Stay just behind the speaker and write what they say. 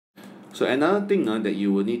So another thing that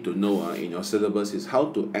you will need to know in your syllabus is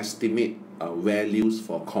how to estimate values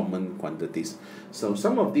for common quantities. So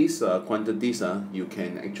some of these quantities you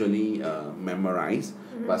can actually memorize,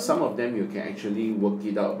 but some of them you can actually work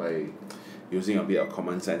it out by using a bit of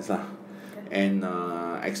common sense lah, and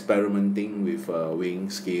experimenting with weighing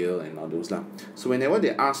scale and all those lah. So whenever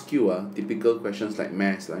they ask you typical questions like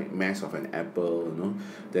mass of an apple,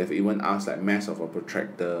 they've even asked like mass of a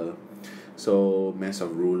protractor, so mass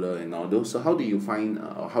of ruler and all those. So how do you find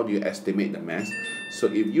or how do you estimate the mass? So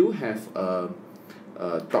if you have a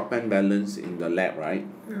top end balance in the lab, right,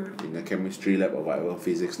 in the chemistry lab or whatever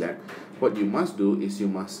physics lab, what you must do is you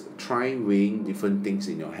must try weighing different things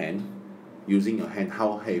in your hand, using your hand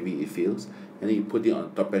how heavy it feels, and then you put it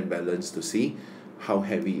on top end balance to see how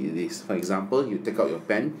heavy it is. For example, you take out your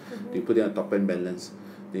pen, you put it on top end balance,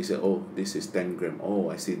 they say, oh, this is 10 gram. Oh,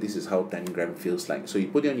 I see, this is how 10 gram feels like. So you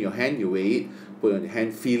put it on your hand, you weigh it, put it on your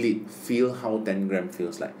hand, feel how 10 gram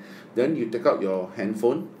feels like. Then you take out your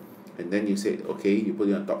handphone, and then you say, okay, you put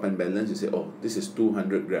it on top end balance, you say, oh, this is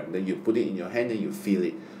 200 gram. Then you put it in your hand and you feel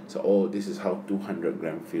it. So, oh, this is how 200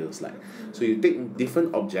 gram feels like. So you take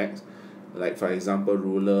different objects, like for example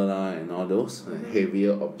ruler and all those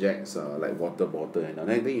heavier objects like water bottle and all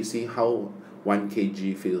that, then you see how 1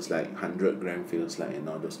 kg feels like, 100 gram feels like, and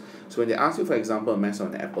all those. So when they ask you for example a mass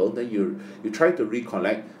of an apple, then you try to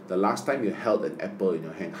recollect the last time you held an apple in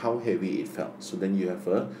your hand, how heavy it felt. So then you have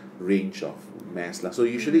a range of mass lah. So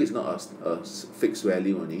usually it's not a fixed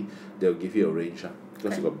value only, they'll give you a range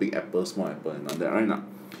because you got big apple, small apple and all that, right now.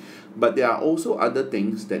 But there are also other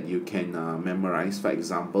things that you can memorize. For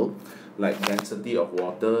example, like density of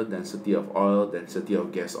water, density of oil, density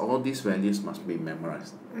of gas. All these values must be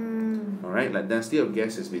memorized. Alright, like density of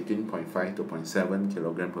gas is between 0.5 to 0.7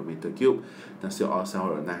 kilogram per meter cube. Density of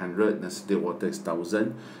oil is 900. Density of water is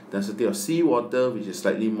 1000. Density of seawater, which is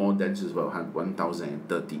slightly more dense, is about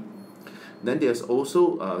 1030. Then there's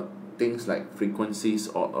also things like frequencies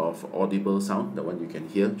of audible sound, the one you can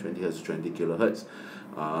hear, 20 Hz to 20 kilohertz.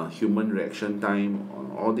 Human reaction time,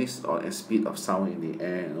 all this, or speed of sound in the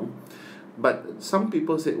air, But some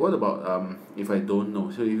people say, what about if I don't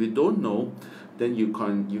know? So if you don't know, then you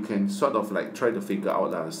can sort of like try to figure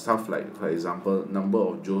out stuff like, for example, number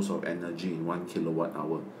of joules of energy in 1 kilowatt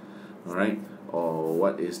hour, alright, or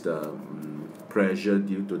what is the pressure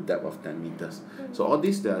due to depth of 10 meters. So all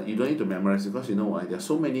this you don't need to memorize, because you know why, there are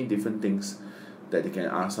so many different things that they can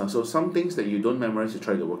ask. So some things that you don't memorize, you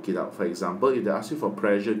try to work it out. For example, if they ask you for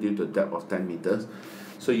pressure due to depth of 10 meters,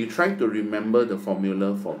 so you try to remember the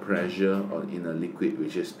formula for pressure in a liquid,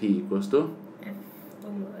 which is P equals to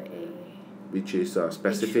which is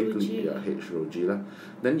specifically H rho G lah.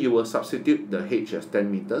 Then you will substitute the H as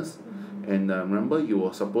 10 meters, and remember you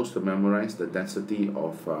were supposed to memorize the density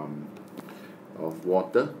of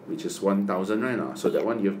water, which is 1000 right now. So that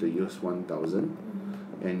one you have to use 1000,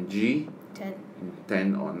 and G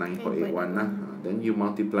 10 or 9.81 then you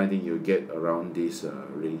multiply, then you get around this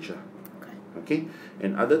range okay.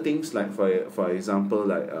 And other things like for example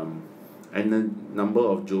like and the number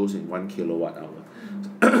of joules in 1 kilowatt hour.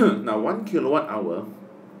 Now 1 kilowatt hour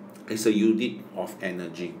is a unit of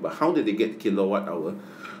energy, but how did they get kilowatt hour?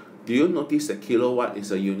 Do you notice that kilowatt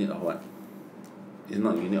is a unit of what? It's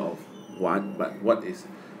not a unit of watt, but what is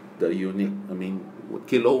the unit? I mean,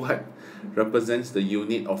 kilowatt represents the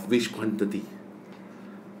unit of which quantity?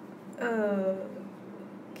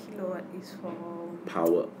 Kilowatt is for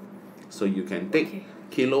power. So you can take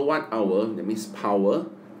kilowatt hour, that means power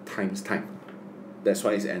times time. That's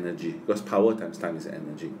why it's energy, because power times time is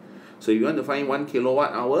energy. So if you want to find 1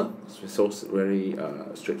 kilowatt hour, so very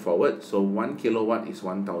straightforward. So 1 kilowatt is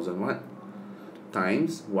 1000 watt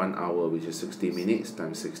times 1 hour, which is 60 minutes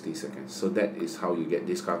times 60 seconds. So that is how you get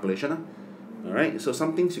this calculation. Alright, so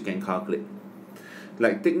some things you can calculate.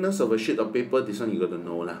 Like thickness of a sheet of paper, this one you got to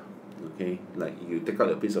know lah. Okay, like you take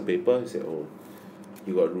out a piece of paper, you say, oh,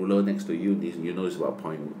 you got ruler next to you, this you know it's about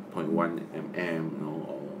 0.1 mm,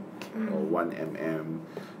 or 1 mm.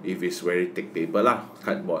 If it's very thick paper lah,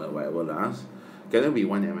 cardboard or whatever lah, can it be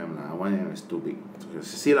 1 mm lah? 1 mm is too big. So,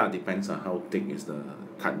 see lah, depends on how thick is the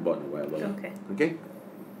cardboard or whatever. Okay.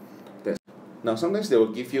 Now sometimes they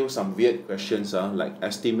will give you some weird questions like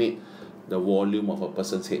estimate the volume of a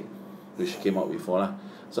person's head, which came out before lah.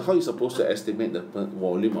 So how you supposed to estimate the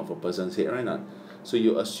volume of a person's head, right now? So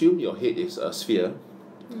you assume your head is a sphere,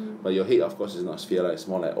 but your head of course is not a sphere, it's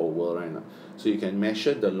more like oval, right now. So you can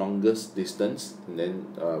measure the longest distance, and then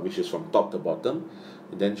which is from top to bottom,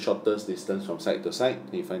 and then shortest distance from side to side.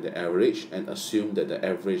 Then you find the average and assume that the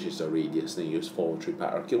average is the radius. Then you use 4 or 3 pi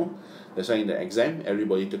r cube. That's why in the exam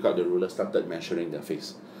everybody took out the ruler, started measuring their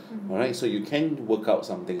face. Alright, so you can work out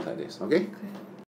some things like this, okay? Okay.